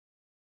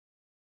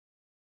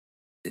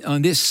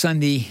On this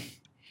Sunday,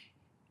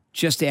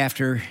 just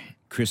after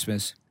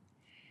Christmas,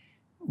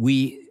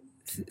 we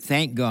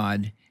thank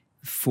God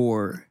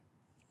for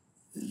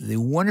the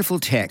wonderful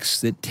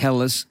texts that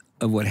tell us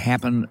of what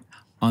happened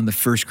on the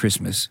first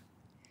Christmas,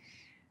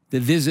 the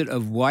visit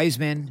of wise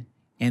men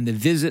and the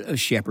visit of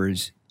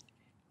shepherds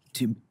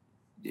to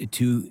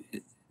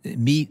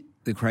meet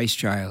the Christ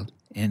child.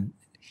 And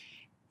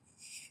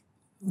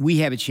we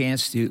have a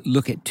chance to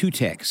look at two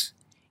texts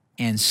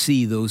and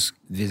see those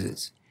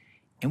visits.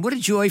 And what a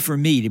joy for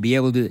me to be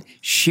able to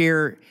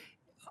share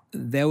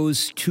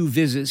those two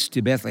visits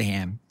to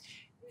Bethlehem.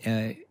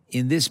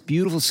 In this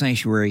beautiful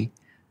sanctuary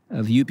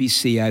of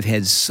UPC, I've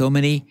had so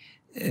many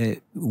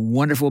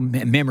wonderful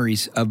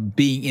memories of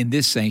being in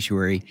this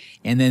sanctuary,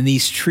 and then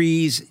these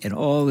trees and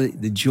all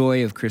the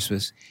joy of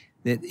Christmas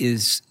that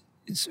is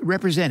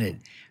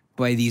represented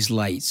by these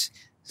lights.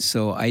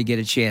 So I get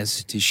a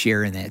chance to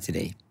share in that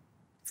today.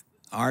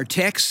 Our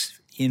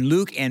texts in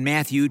Luke and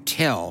Matthew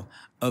tell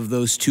of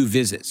those two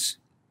visits.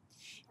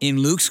 In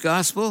Luke's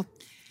gospel,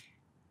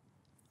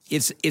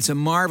 it's a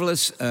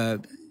marvelous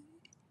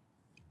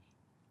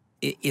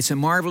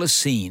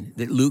scene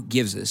that Luke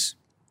gives us.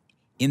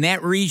 In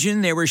that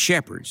region, there were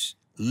shepherds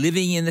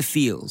living in the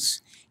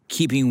fields,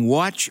 keeping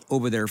watch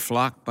over their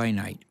flock by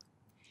night.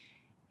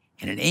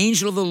 And an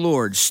angel of the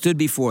Lord stood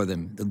before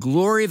them. The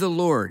glory of the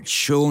Lord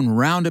shone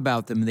round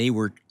about them.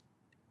 The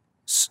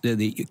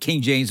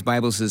King James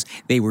Bible says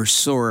they were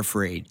sore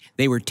afraid.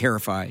 They were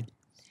terrified.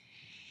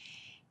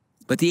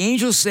 But the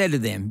angel said to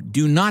them,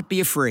 "Do not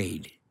be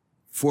afraid,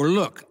 for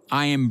look,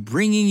 I am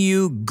bringing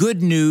you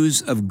good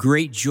news of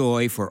great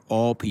joy for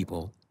all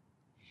people.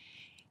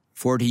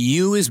 For to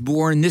you is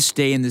born this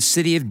day in the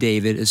city of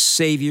David a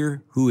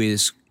Savior who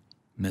is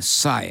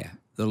Messiah,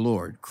 the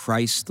Lord,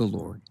 Christ the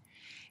Lord.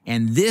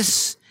 And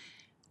this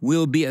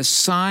will be a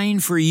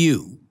sign for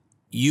you.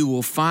 You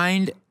will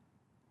find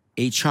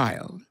a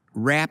child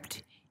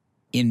wrapped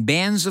in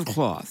bands of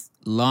cloth,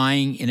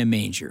 lying in a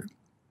manger."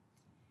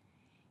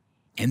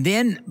 And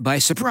then, by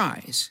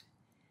surprise,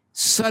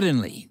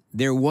 suddenly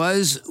there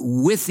was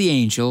with the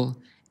angel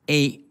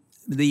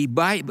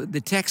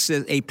the text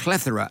says a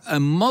plethora, a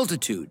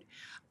multitude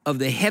of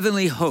the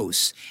heavenly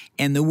hosts.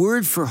 And the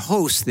word for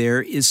host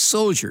there is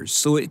soldiers.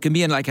 So it can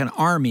be like an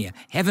army, a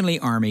heavenly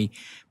army,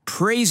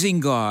 praising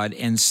God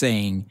and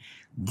saying,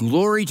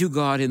 "Glory to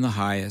God in the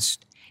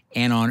highest,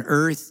 and on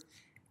earth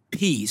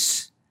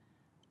peace,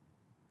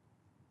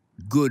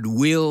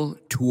 goodwill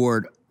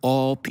toward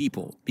all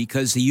people,"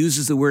 because he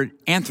uses the word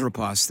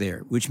anthropos there,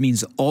 which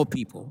means all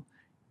people.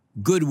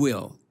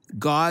 Goodwill.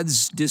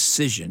 God's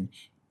decision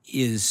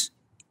is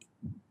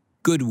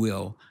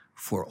goodwill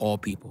for all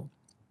people.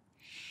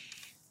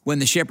 When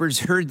the shepherds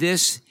heard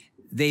this,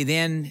 they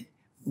then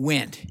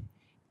went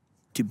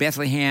to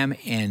Bethlehem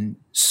and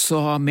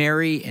saw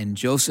Mary and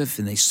Joseph,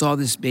 and they saw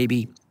this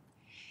baby.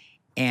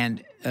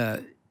 And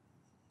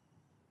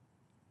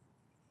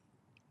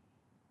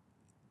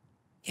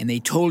they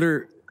told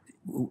her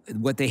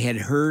what they had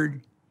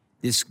heard,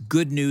 this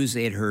good news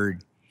they had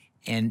heard.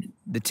 And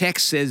the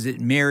text says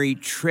that Mary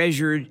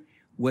treasured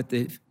what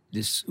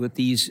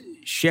these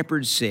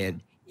shepherds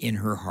said in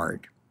her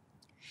heart.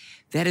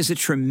 That is a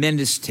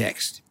tremendous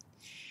text.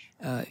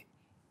 A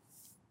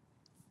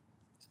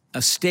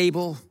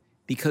stable,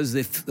 because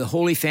the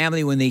Holy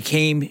Family, when they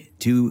came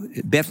to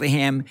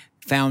Bethlehem,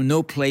 found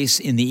no place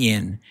in the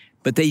inn,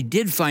 but they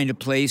did find a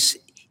place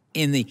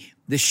in the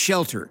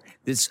shelter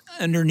that's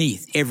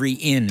underneath every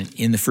inn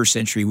in the first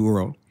century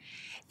world.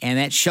 And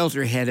that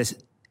shelter had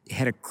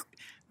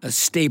a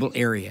stable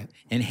area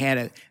and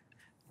had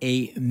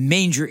a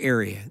manger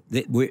area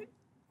that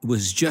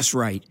was just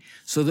right,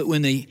 so that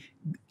when the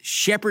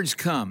shepherds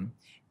come,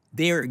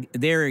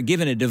 they're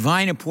given a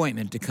divine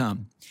appointment to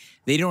come.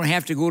 They don't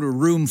have to go to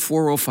room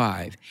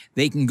 405.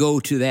 They can go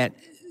to that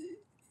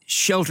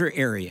shelter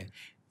area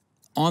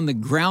on the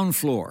ground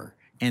floor,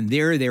 and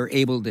there they're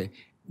able to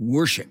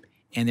worship,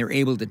 and they're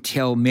able to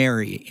tell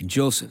Mary and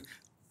Joseph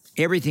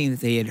everything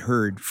that they had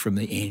heard from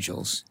the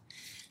angels.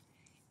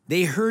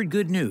 They heard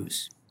good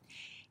news,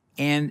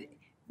 and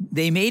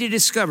they made a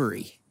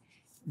discovery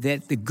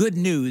that the good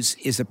news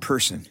is a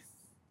person.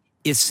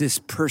 It's this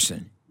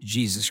person,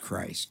 Jesus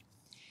Christ.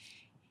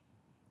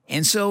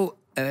 And so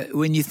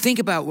when you think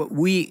about what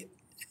we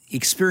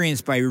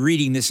experience by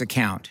reading this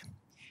account,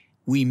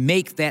 we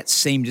make that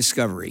same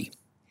discovery,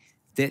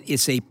 that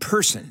it's a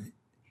person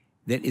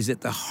that is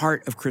at the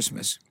heart of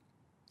Christmas.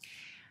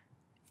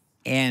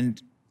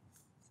 And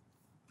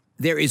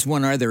there is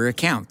one other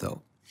account,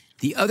 though.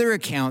 The other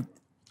account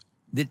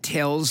that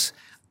tells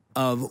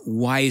of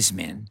wise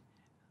men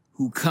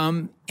who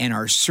come and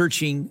are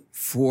searching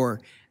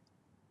for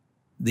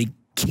the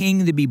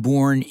king to be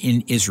born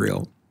in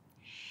Israel.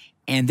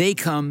 And they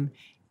come,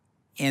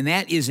 and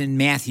that is in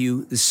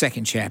Matthew, the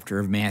second chapter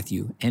of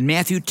Matthew. And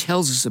Matthew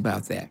tells us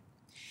about that.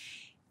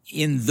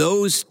 In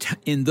those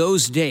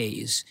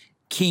days,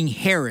 King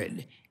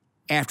Herod,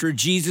 after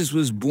Jesus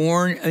was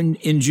born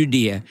in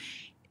Judea,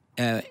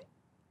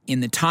 in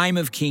the time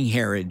of King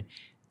Herod,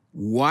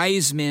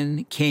 wise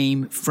men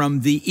came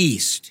from the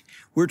east,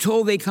 We're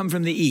told they come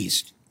from the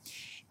east.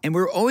 And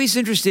we're always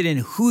interested in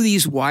who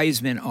these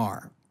wise men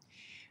are.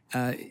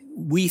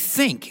 We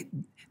think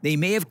they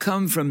may have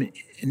come from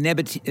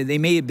they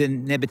may have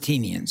been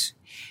Nabateans,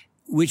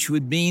 which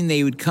would mean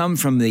they would come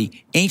from the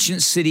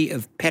ancient city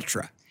of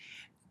Petra,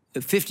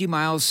 50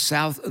 miles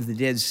south of the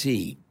Dead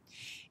Sea.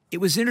 It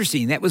was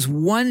interesting. That was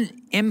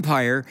one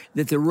empire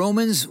that the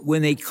Romans,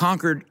 when they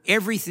conquered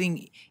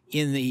everything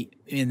in the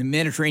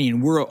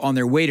Mediterranean world on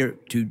their way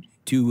to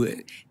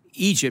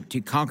Egypt,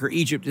 to conquer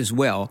Egypt as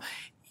well,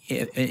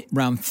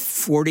 around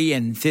 40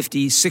 and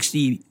 50,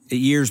 60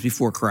 years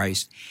before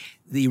Christ,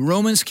 the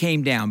Romans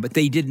came down, but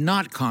they did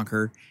not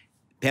conquer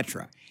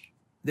Petra.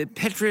 The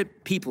Petra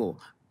people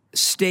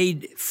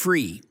stayed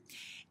free,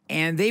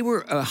 and they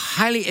were a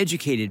highly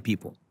educated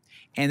people,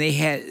 and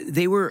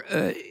they were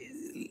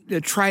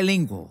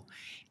trilingual.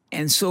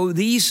 And so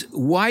these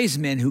wise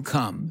men who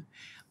come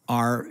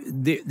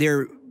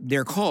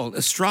they're called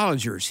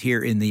astrologers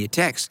here in the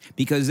text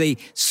because they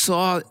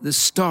saw the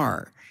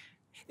star.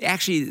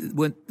 Actually,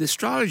 when the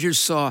astrologers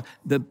saw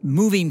the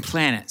moving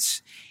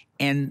planets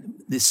and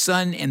the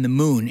sun and the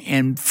moon,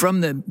 and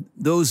from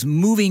those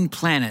moving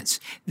planets,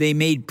 they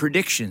made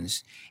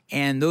predictions,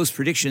 and those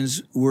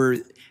predictions were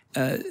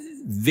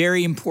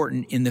very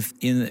important in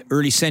the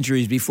early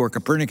centuries before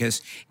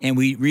Copernicus, and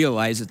we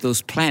realized that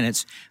those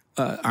planets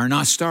are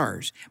not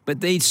stars,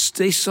 but they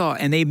saw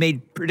and they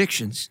made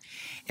predictions,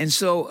 and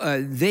so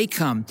they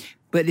come.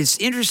 But it's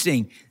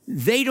interesting;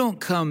 they don't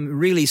come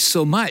really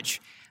so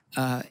much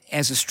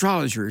as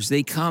astrologers.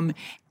 They come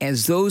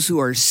as those who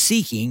are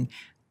seeking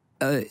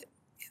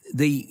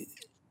the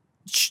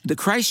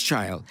Christ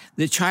child,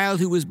 the child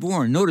who was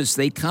born. Notice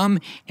they come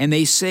and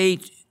they say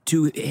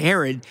to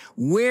Herod,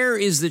 "Where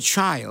is the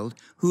child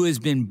who has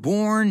been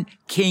born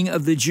King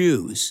of the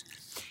Jews?"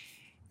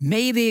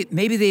 Maybe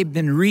they've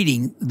been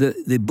reading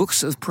the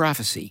books of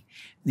prophecy,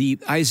 the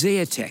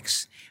Isaiah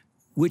texts,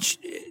 which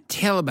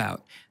tell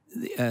about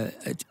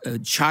a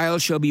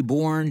child shall be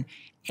born,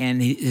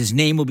 and his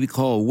name will be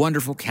called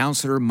Wonderful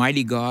Counselor,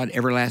 Mighty God,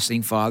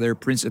 Everlasting Father,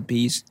 Prince of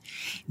Peace.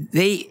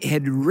 They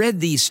had read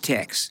these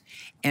texts.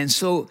 And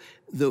so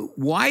the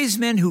wise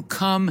men who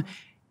come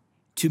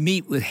to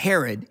meet with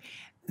Herod,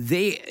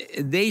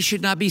 they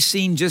should not be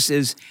seen just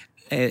as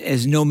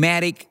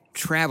nomadic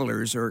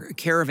travelers or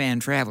caravan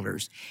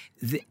travelers.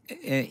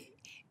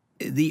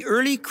 The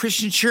early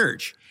Christian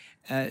church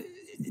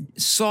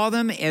saw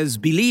them as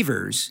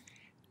believers,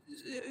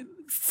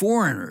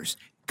 foreigners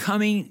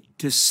coming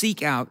to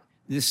seek out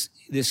this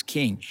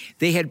king.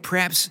 They had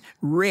perhaps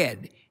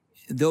read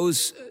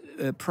those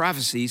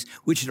prophecies,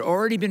 which had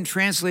already been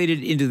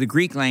translated into the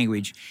Greek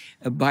language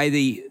by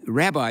the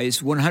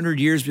rabbis 100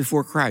 years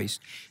before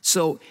Christ.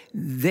 So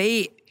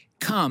they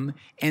come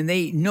and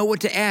they know what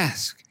to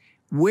ask.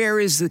 Where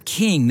is the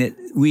king that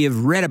we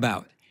have read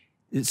about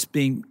that's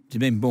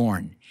been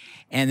born?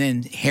 And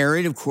then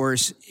Herod, of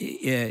course,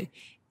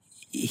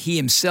 he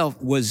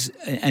himself was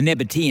a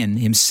Nabatean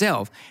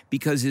himself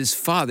because his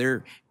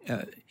father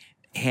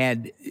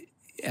had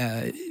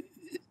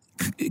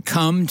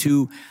come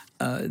to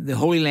the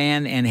Holy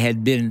Land and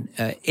had been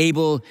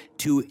able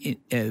to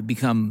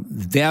become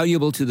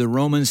valuable to the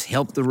Romans,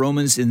 help the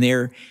Romans in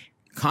their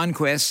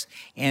conquests,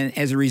 and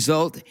as a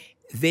result,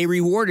 they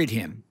rewarded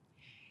him.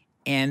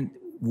 And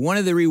one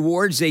of the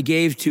rewards they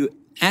gave to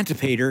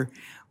Antipater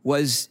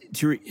was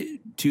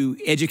to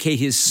educate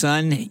his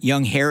son,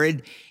 young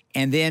Herod.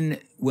 And then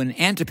when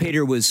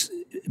Antipater was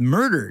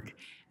murdered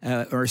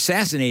or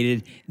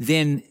assassinated,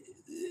 then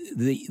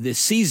the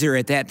Caesar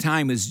at that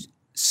time was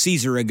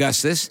Caesar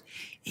Augustus.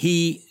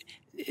 He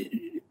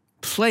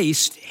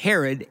placed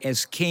Herod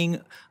as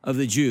king of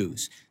the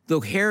Jews.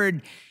 Though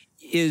Herod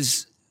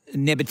is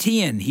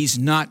Nabatean, he's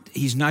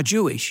not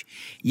Jewish,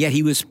 yet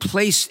he was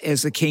placed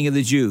as the king of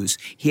the Jews.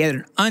 He had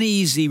an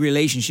uneasy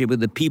relationship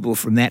with the people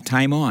from that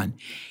time on.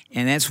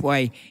 And that's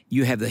why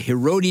you have the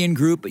Herodian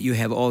group, but you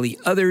have all the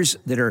others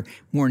that are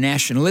more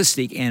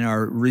nationalistic and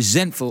are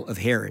resentful of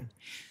Herod.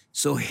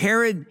 So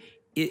Herod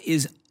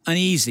is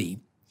uneasy.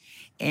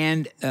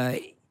 And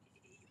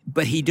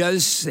but he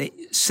does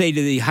say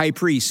to the high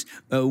priest,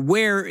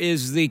 where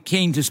is the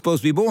king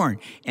supposed to be born?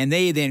 And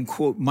they then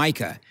quote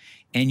Micah.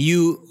 And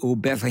you, O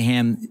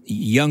Bethlehem,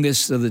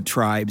 youngest of the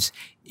tribes,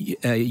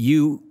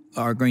 you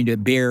are going to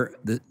bear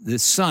the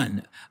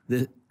son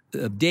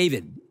of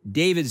David.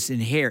 David's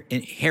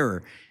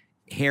heir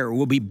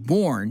will be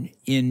born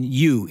in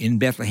you in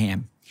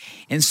Bethlehem.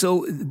 And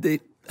so the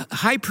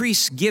high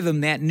priests give him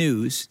that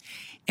news.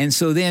 And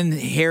so then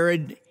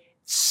Herod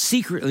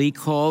secretly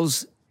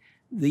calls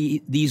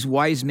these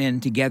wise men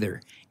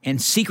together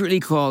and secretly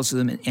calls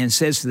them and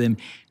says to them,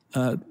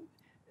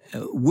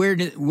 where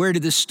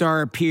did the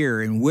star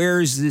appear, and where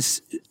is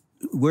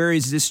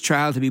this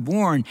child to be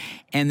born?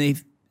 And the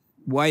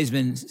wise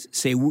men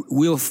say,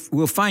 we'll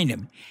find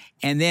him.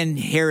 And then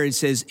Herod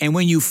says, and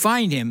when you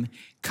find him,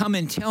 come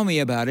and tell me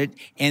about it,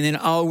 and then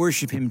I'll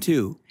worship him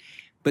too.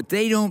 But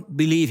they don't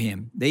believe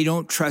him. They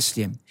don't trust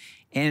him.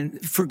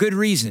 And for good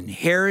reason.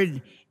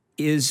 Herod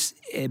has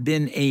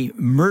been a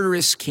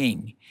murderous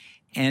king.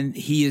 And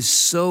he is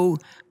so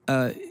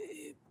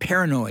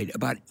paranoid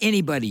about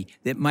anybody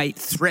that might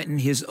threaten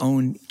his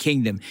own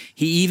kingdom.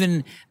 He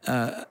even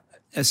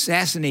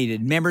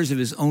assassinated members of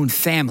his own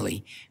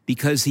family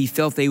because he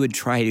felt they would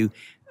try to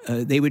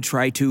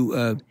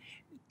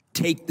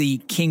take the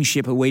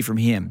kingship away from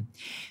him.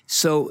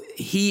 So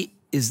he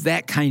is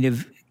that kind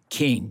of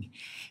king.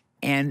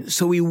 And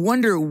so we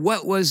wonder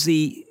what was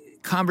the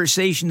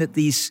conversation that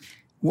these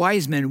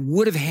wise men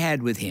would have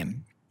had with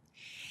him.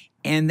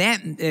 And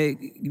that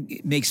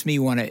makes me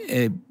want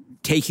to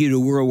take you to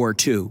World War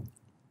II.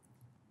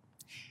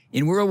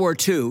 In World War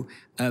II,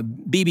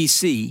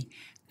 BBC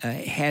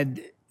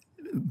had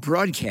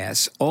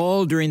broadcasts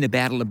all during the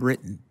Battle of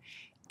Britain.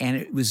 And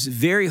it was a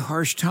very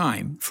harsh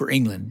time for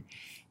England.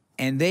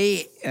 And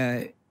they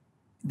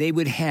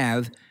would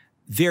have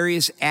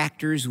various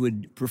actors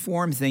would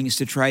perform things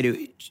to try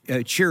to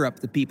cheer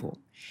up the people.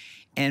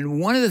 And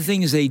one of the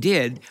things they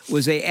did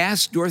was they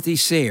asked Dorothy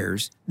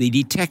Sayers, the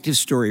detective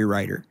story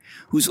writer,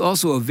 who's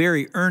also a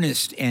very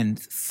earnest and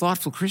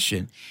thoughtful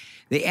Christian,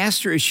 they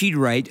asked her if she'd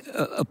write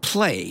a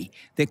play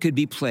that could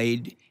be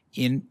played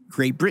in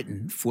Great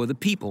Britain for the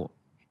people,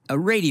 a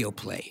radio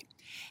play.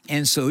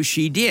 And so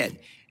she did.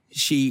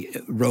 She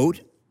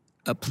wrote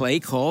a play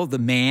called The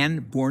Man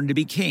Born to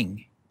be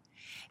King.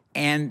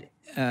 And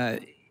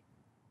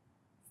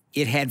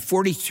it had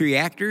 43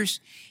 actors.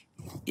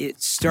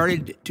 It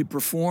started to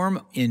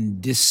perform in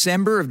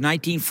December of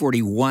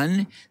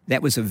 1941.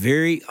 That was a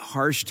very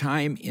harsh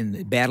time in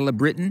the Battle of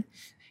Britain.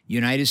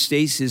 United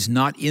States is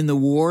not in the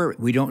war.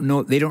 They don't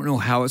know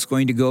how it's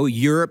going to go.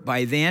 Europe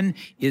by then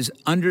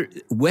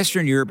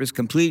Western Europe is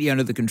completely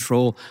under the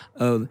control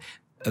of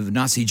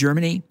Nazi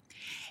Germany.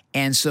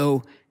 And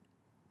so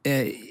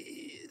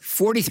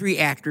 43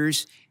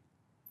 actors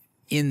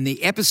in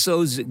the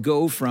episodes that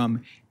go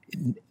from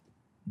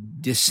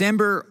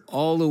December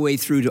all the way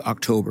through to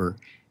October,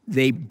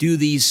 they do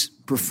these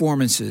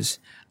performances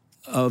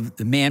of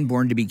The Man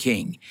Born to be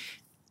King.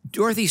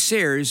 Dorothy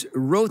Sayers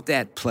wrote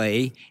that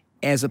play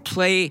as a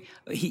play,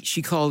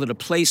 she called it a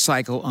play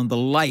cycle on the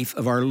life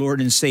of our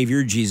Lord and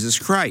Savior, Jesus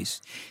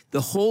Christ.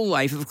 The whole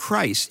life of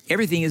Christ,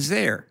 everything is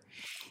there.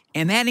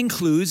 And that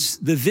includes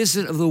the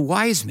visit of the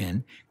wise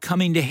men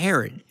coming to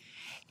Herod.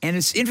 And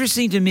it's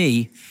interesting to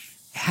me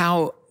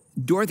how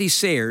Dorothy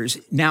Sayers,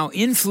 now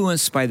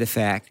influenced by the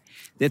fact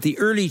that the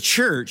early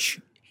church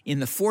in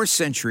the 4th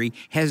century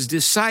has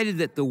decided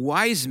that the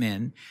wise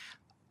men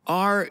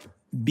are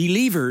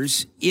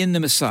believers in the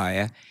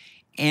Messiah,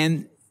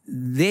 and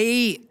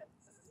they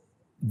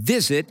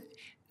visit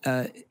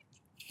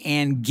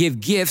and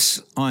give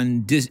gifts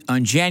on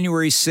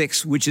January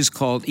 6th, which is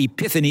called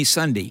Epiphany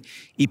Sunday.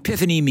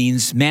 Epiphany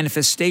means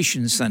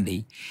manifestation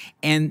Sunday.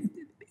 And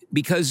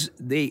because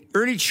the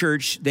early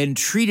church then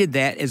treated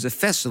that as a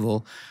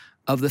festival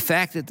of the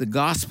fact that the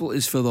gospel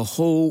is for the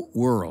whole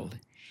world.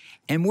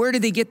 And where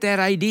did they get that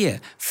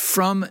idea?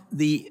 From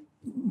the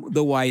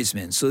wise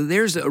men. So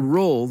there's a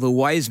role the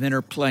wise men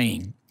are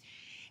playing.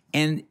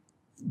 And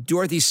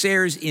Dorothy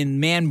Sayers in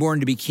Man Born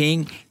to be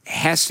King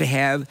has to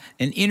have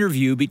an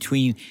interview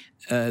between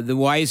the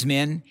wise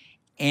men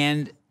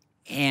and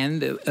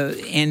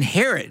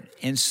Herod.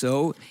 And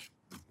so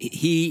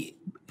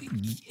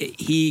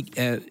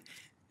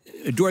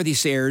Dorothy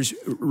Sayers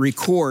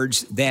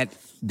records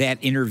that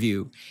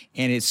interview,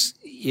 and it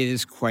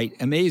is quite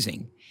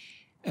amazing.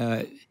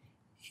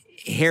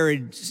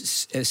 Herod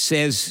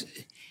says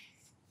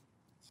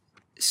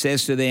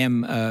to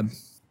them,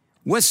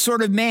 "What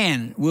sort of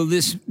man will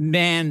this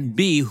man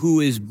be who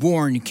is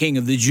born King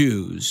of the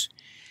Jews?"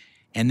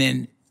 And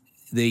then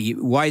the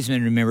wise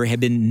men, remember,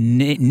 had been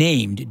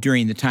named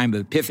during the time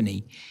of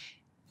Epiphany.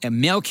 And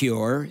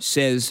Melchior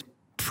says,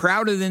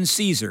 "Prouder than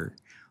Caesar,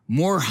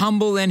 more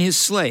humble than his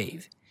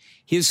slave.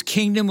 His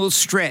kingdom will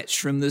stretch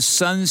from the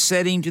sun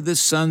setting to the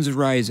sun's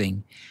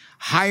rising,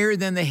 higher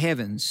than the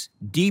heavens,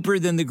 deeper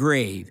than the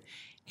grave,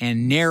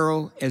 and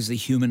narrow as the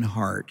human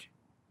heart."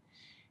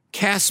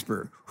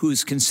 Caspar, who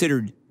is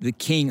considered the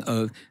king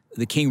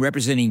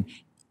representing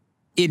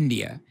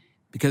India,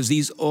 because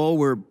these all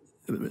were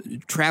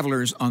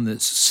travelers on the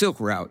Silk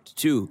Route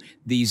too,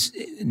 these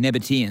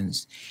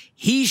Nabateans.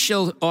 "He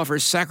shall offer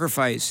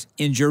sacrifice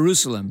in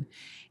Jerusalem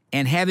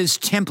and have his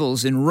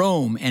temples in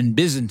Rome and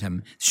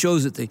Byzantium."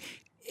 Shows that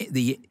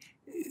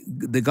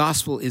the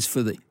gospel is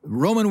for the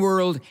Roman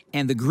world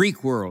and the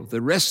Greek world,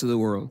 the rest of the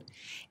world.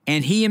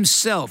 "And he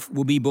himself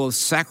will be both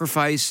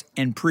sacrifice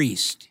and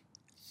priest."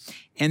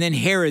 And then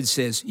Herod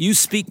says, "You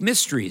speak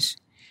mysteries.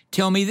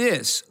 Tell me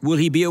this, will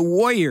he be a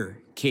warrior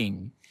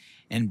king?"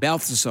 And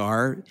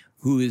Balthasar,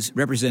 who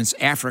represents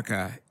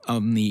Africa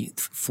of the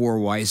three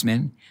wise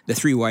men,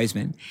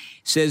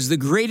 says, "The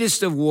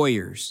greatest of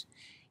warriors,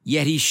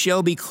 yet he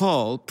shall be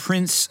called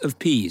Prince of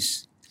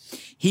Peace.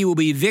 He will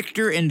be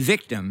victor and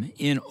victim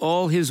in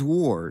all his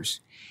wars,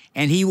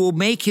 and he will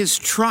make his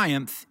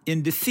triumph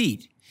in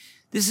defeat."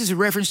 This is a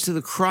reference to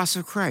the cross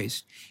of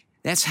Christ.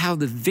 That's how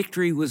the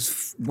victory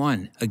was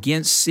won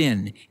against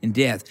sin and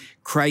death.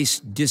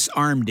 Christ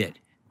disarmed it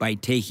by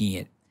taking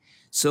it.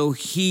 So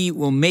he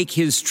will make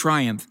his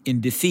triumph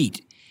in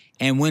defeat,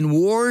 And when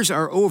wars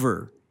are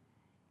over,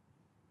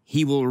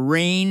 he will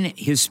reign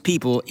his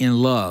people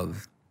in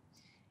love.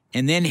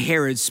 And then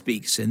Herod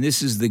speaks, and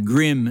this is the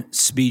grim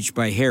speech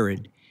by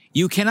Herod.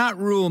 You cannot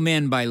rule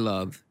men by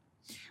love.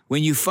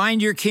 When you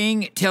find your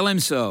king, tell him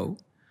so.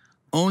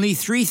 Only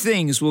 3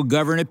 things will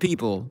govern a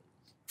people: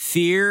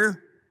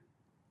 fear,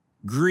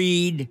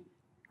 greed,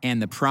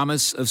 and the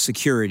promise of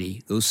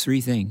security. Those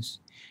 3 things.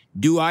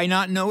 Do I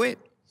not know it?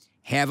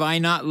 Have I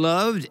not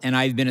loved, and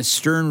I've been a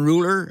stern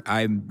ruler?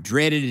 I'm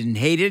dreaded and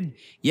hated,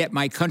 yet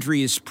my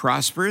country is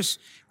prosperous.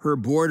 Her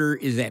border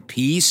is at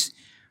peace.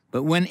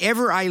 But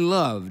whenever I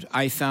loved,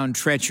 I found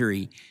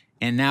treachery.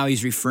 And now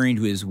he's referring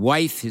to his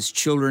wife, his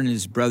children,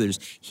 his brothers.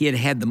 He had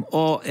had them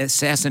all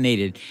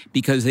assassinated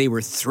because they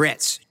were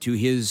threats to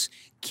his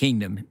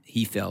kingdom,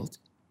 he felt.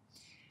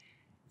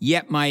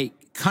 Yet my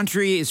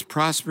country is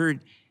prospered,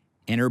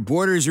 and her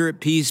borders are at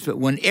peace. But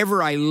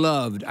whenever I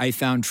loved, I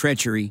found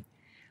treachery.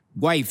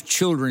 Wife,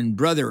 children,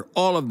 brother,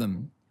 all of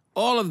them.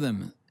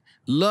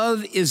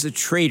 Love is a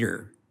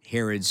traitor,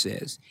 Herod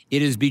says.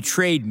 It has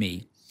betrayed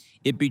me.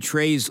 It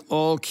betrays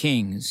all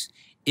kings.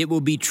 It will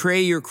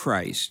betray your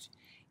Christ.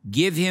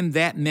 Give him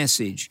that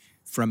message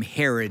from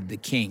Herod the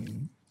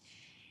king.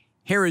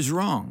 Herod's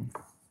wrong.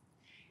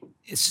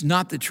 It's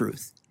not the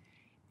truth.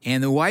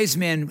 And the wise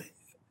men,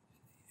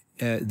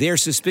 they're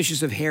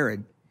suspicious of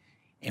Herod.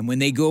 And when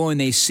they go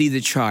and they see the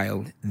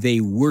child,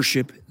 they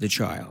worship the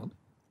child.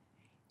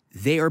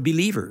 They are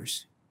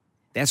believers.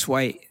 That's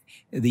why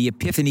the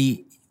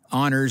Epiphany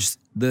honors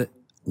the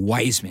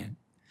wise men.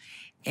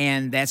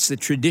 And that's the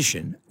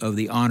tradition of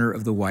the honor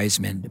of the wise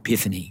men,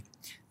 Epiphany,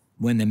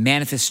 when the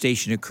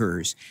manifestation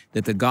occurs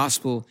that the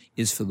gospel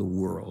is for the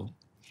world.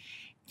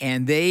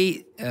 And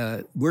they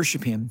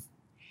worship him.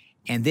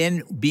 And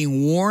then,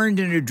 being warned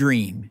in a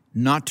dream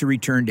not to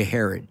return to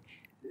Herod,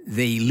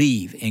 they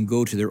leave and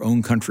go to their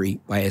own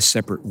country by a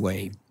separate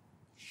way.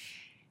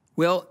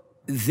 Well,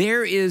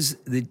 there's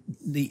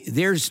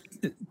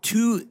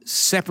 2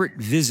 separate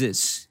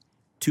visits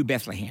to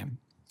Bethlehem.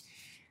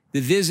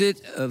 The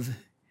visits of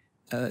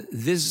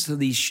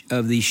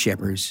these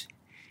shepherds,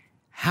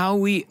 how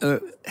we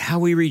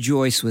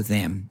rejoice with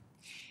them.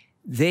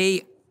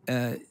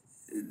 They're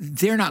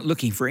not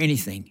looking for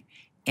anything,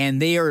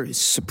 and they are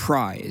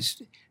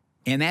surprised.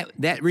 And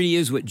that really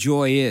is what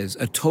joy is,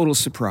 a total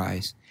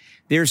surprise.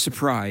 They're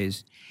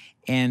surprised.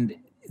 And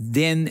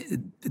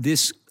then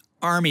this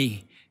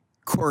army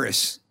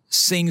chorus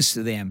sings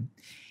to them.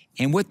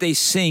 And what they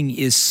sing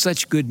is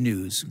such good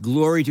news.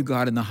 Glory to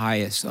God in the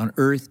highest, on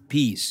earth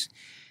peace,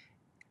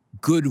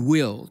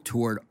 goodwill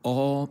toward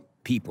all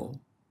people.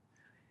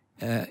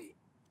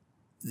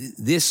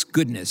 This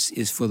goodness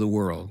is for the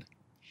world.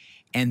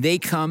 And they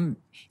come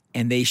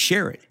and they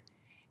share it.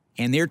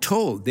 And they're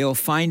told they'll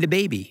find a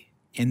baby.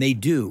 And they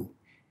do,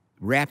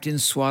 wrapped in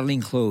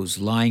swaddling clothes,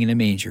 lying in a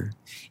manger.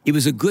 It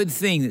was a good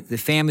thing that the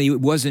family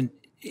wasn't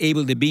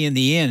able to be in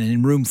the inn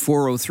in room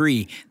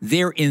 403.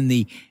 They're in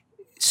the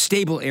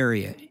stable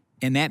area.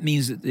 And that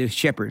means that the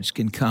shepherds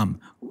can come,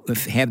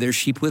 have their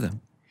sheep with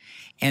them.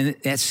 And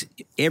that's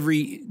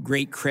every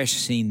great creche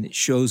scene that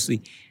shows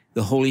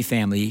the Holy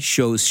Family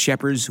shows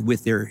shepherds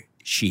with their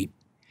sheep.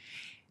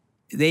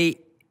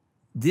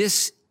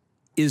 This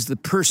is the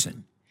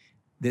person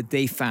that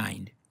they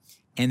find,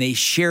 and they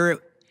share it.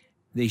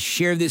 They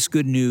share this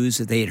good news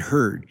that they had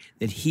heard,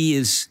 that he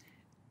is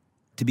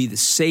to be the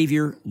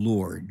Savior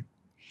Lord.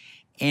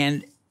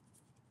 And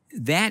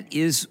that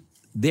is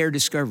their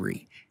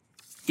discovery.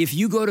 If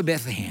you go to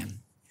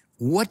Bethlehem,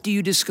 what do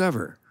you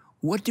discover?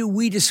 What do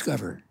we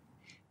discover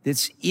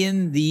that's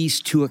in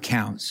these 2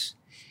 accounts?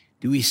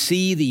 Do we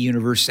see the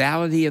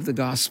universality of the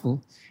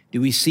gospel?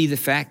 Do we see the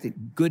fact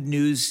that good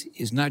news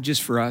is not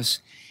just for us?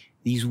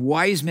 These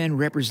wise men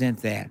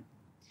represent that.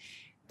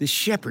 The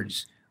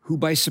shepherds, who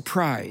by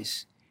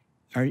surprise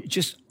are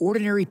just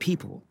ordinary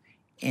people,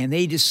 and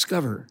they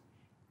discover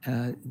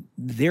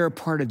they're a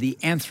part of the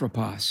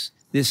anthropos,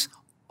 this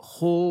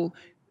whole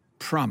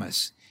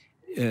promise,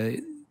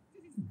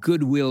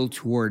 goodwill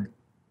toward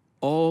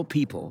all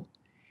people.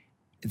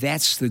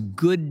 That's the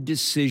good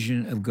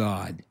decision of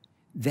God.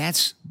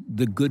 That's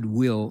the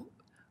goodwill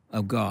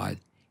of God,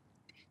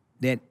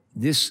 that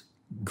this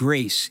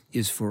grace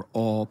is for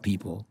all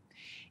people.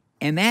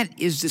 And that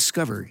is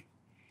discovered.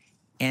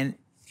 And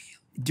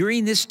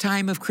during this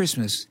time of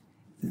Christmas,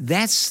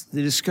 that's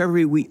the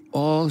discovery we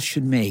all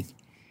should make.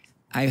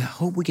 I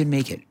hope we can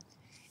make it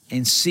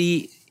and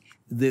see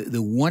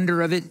the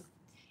wonder of it,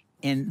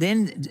 and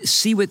then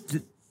see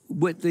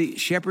what the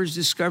shepherds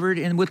discovered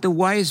and what the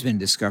wise men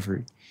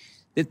discovered,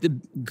 that the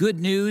good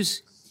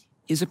news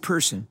is a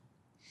person,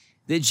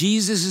 that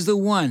Jesus is the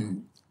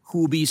one who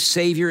will be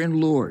Savior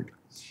and Lord,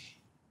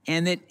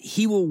 and that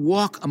he will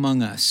walk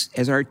among us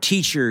as our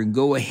teacher and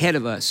go ahead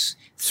of us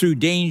through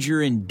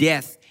danger and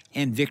death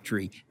and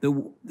victory.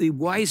 The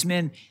wise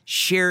men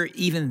share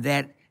even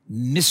that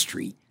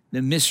mystery,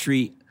 the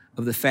mystery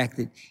of the fact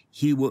that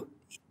he will,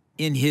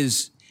 in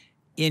his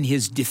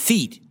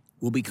defeat,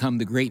 will become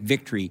the great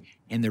victory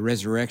and the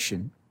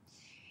resurrection.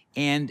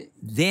 And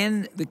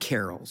then the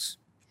carols.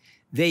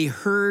 they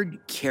heard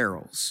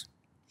carols.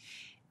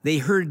 They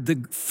heard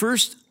the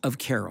first of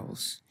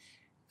carols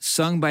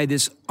sung by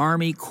this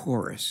army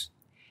chorus,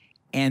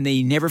 and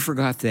they never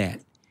forgot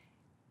that.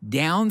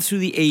 Down through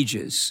the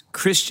ages,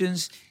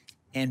 Christians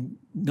and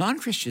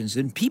non-Christians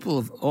and people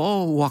of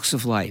all walks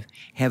of life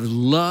have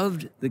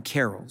loved the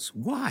carols.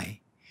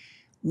 Why?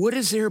 What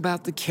is there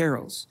about the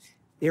carols?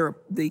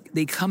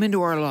 They come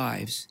into our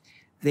lives.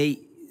 They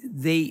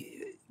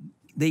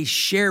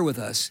share with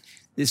us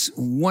this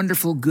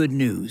wonderful good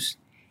news,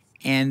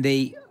 and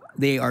they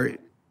are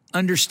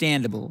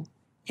understandable,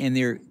 and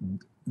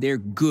they're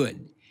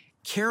good.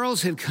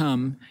 Carols have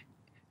come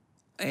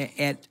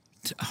at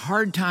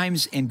hard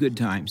times and good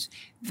times.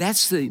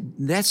 That's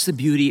the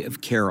beauty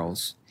of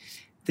carols.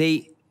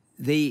 They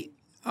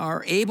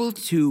are able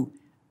to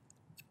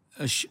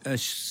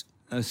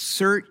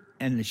assert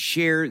and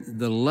share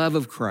the love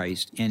of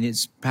Christ and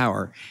its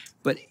power,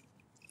 but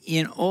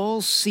in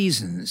all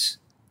seasons.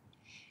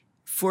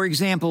 For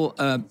example,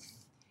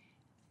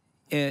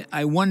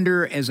 I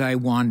Wonder As I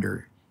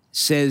Wander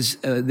says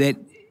that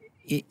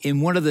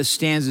in one of the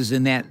stanzas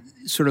in that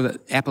sort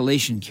of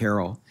Appalachian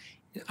carol,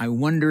 I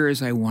wonder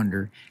as I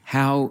wonder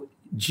how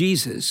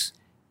Jesus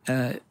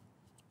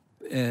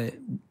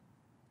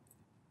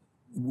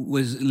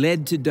was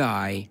led to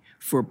die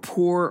for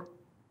poor,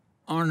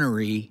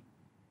 ornery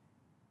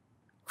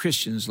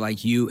Christians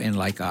like you and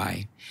like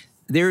I.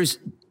 There's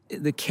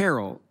the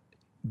carol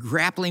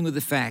grappling with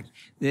the fact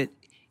that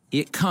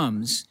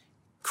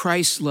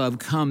Christ's love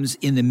comes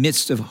in the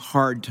midst of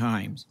hard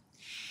times.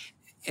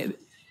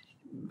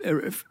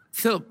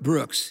 Phillips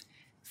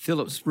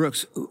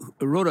Brooks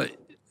wrote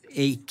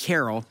a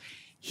carol.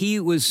 He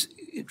was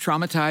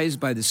traumatized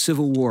by the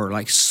Civil War,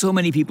 like so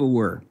many people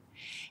were.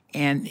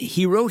 And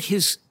he wrote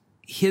his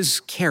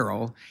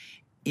carol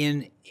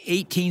in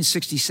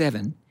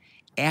 1867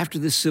 after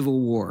the Civil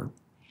War.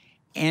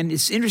 And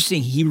it's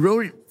interesting, he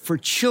wrote it for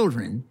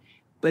children,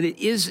 but it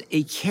is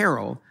a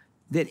carol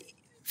that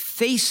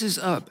faces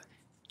up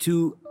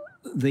to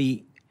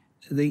the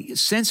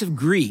sense of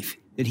grief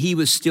that he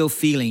was still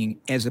feeling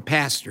as a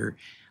pastor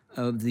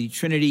of the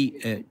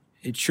Trinity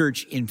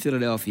Church in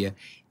Philadelphia.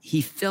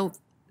 He felt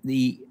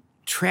the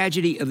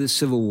tragedy of the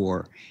Civil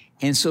War,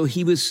 and so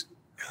he was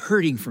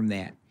hurting from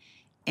that.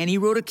 And he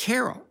wrote a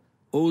carol,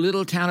 O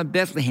Little Town of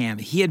Bethlehem.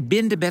 He had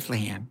been to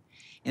Bethlehem,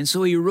 and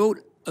so he wrote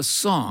a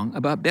song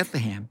about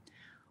Bethlehem.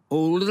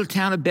 O little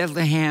town of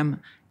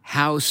Bethlehem,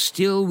 how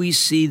still we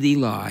see thee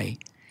lie,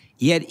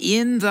 yet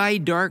in thy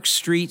dark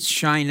streets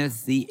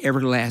shineth the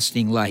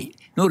everlasting light.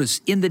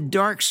 Notice, in the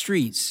dark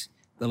streets,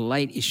 the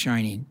light is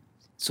shining.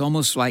 It's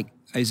almost like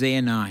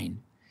Isaiah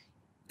 9.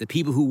 The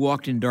people who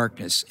walked in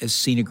darkness has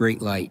seen a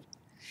great light.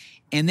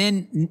 And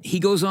then he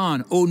goes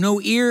on, oh, no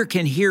ear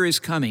can hear his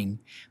coming,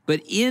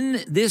 but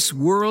in this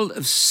world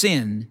of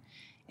sin,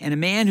 and a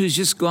man who's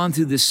just gone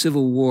through the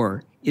Civil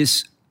War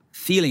is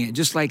feeling it,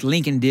 just like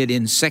Lincoln did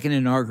in Second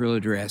Inaugural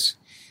Address.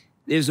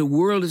 There's a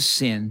world of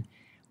sin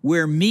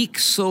where meek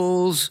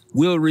souls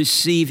will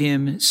receive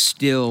him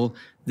still.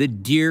 The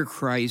dear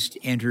Christ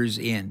enters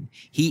in.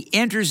 He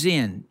enters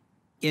in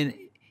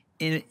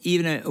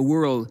even a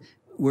world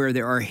where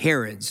there are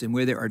Herods and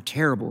where there are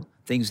terrible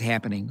things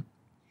happening.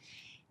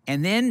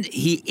 And then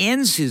he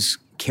ends his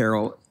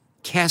carol,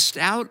 cast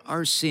out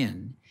our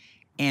sin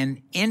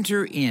and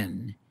enter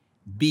in,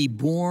 be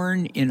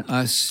born in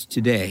us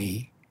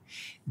today.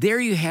 There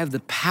you have the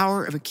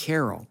power of a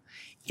carol.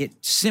 It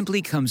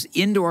simply comes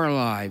into our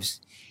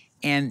lives,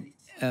 and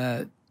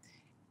it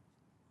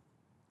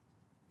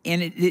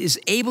is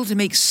able to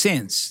make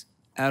sense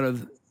out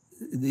of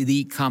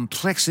the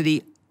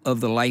complexity of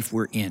the life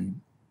we're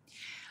in.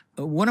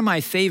 One of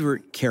my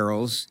favorite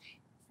carols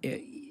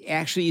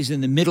actually is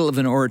in the middle of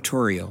an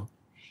oratorio,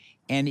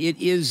 and it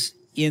is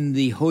in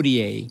the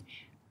Hodie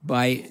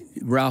by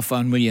Ralph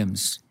Vaughan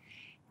Williams.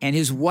 And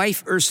his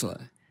wife,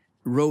 Ursula,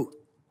 wrote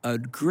a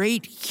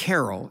great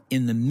carol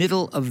in the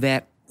middle of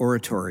that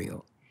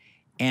oratorio.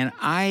 And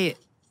I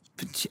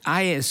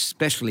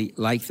especially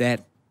like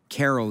that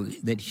carol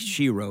that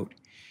she wrote.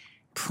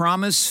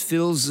 Promise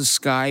fills the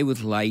sky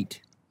with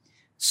light.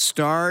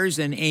 Stars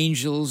and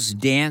angels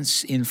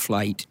dance in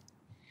flight.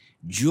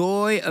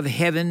 Joy of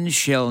heaven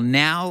shall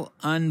now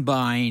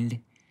unbind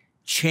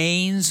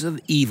chains of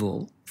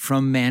evil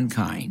from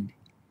mankind.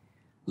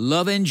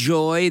 Love and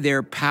joy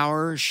their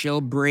power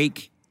shall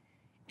break,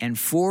 and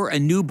for a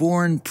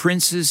newborn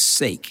prince's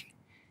sake,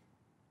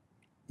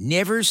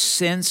 never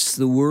since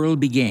the world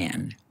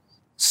began,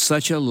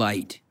 such a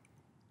light,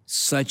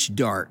 such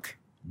dark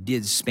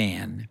did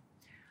span.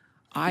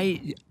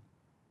 I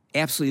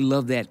absolutely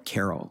love that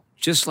carol,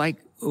 just like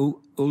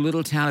O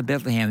Little Town of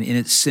Bethlehem in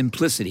its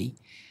simplicity.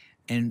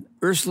 And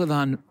Ursula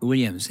Vaughan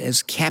Williams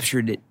has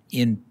captured it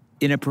in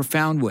a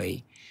profound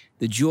way.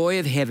 The joy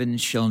of heaven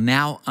shall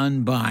now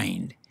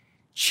unbind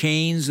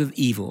chains of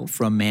evil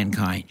from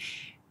mankind.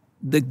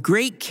 The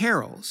great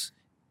carols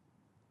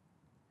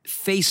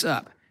face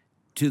up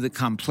to the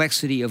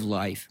complexity of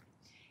life.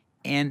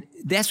 And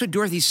that's what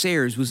Dorothy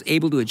Sayers was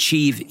able to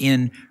achieve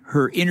in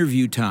her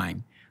interview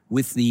time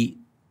with the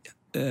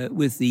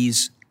with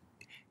these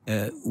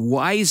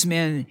wise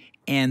men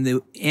and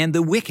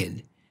the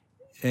wicked,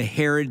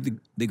 Herod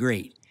the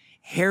Great.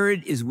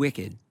 Herod is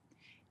wicked,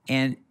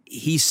 and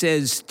he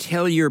says,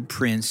 "Tell your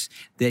prince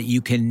that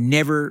you can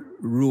never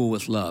rule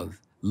with love.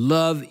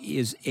 Love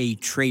is a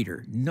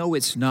traitor." No,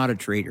 it's not a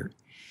traitor.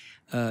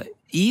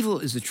 Evil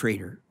is a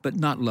traitor, but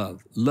not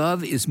love.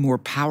 Love is more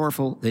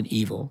powerful than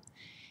evil.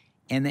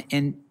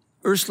 And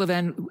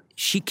Ursula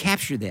she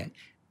captured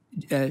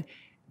that.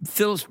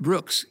 Phillips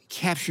Brooks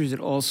captures it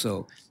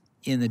also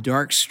in the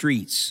dark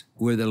streets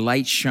where the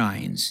light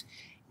shines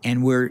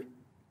and where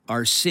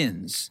our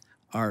sins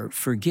are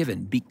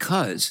forgiven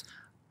because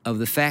of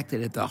the fact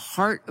that at the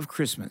heart of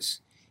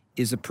Christmas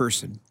is a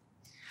person.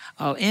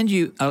 I'll end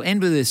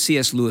with a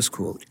C.S. Lewis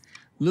quote.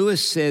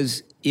 Lewis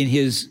says in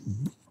his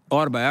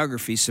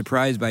autobiography,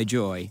 Surprised by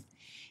Joy,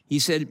 he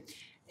said,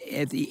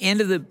 at the end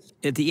of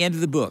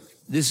the book,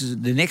 this is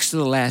the next to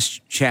the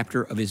last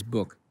chapter of his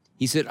book,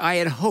 he said, "I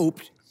had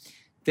hoped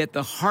that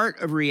the heart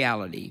of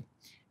reality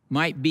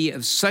might be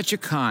of such a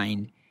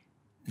kind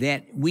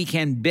that we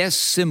can best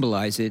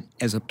symbolize it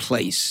as a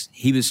place."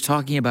 He was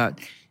talking about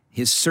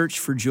his search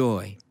for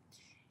joy.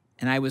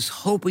 "And I was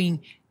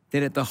hoping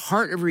that at the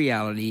heart of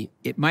reality,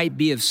 it might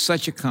be of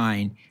such a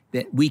kind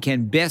that we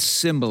can best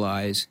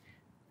symbolize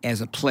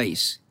as a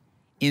place.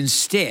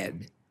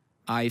 Instead,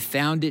 I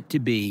found it to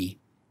be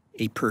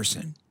a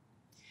person."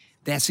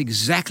 That's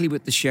exactly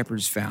what the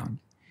shepherds found.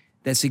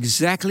 That's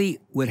exactly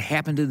what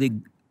happened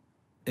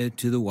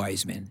to the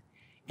wise men.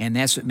 And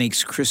that's what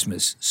makes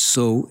Christmas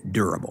so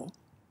durable.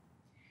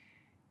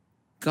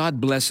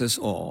 God bless us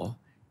all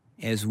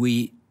as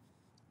we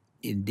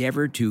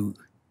endeavor to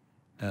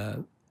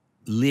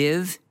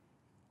live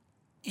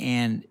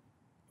and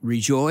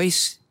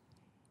rejoice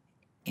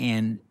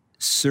and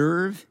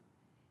serve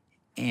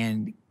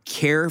and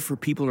care for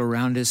people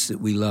around us that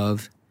we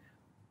love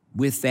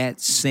with that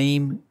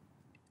same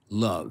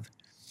love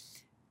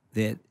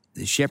that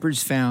the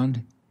shepherds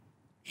found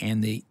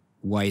and the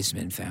wise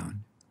men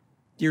found.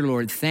 Dear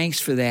Lord, thanks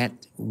for that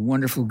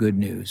wonderful good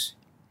news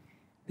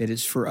that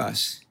is for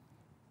us,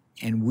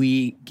 and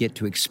we get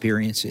to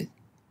experience it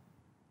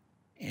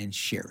and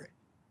share it.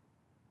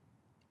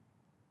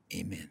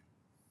 Amen.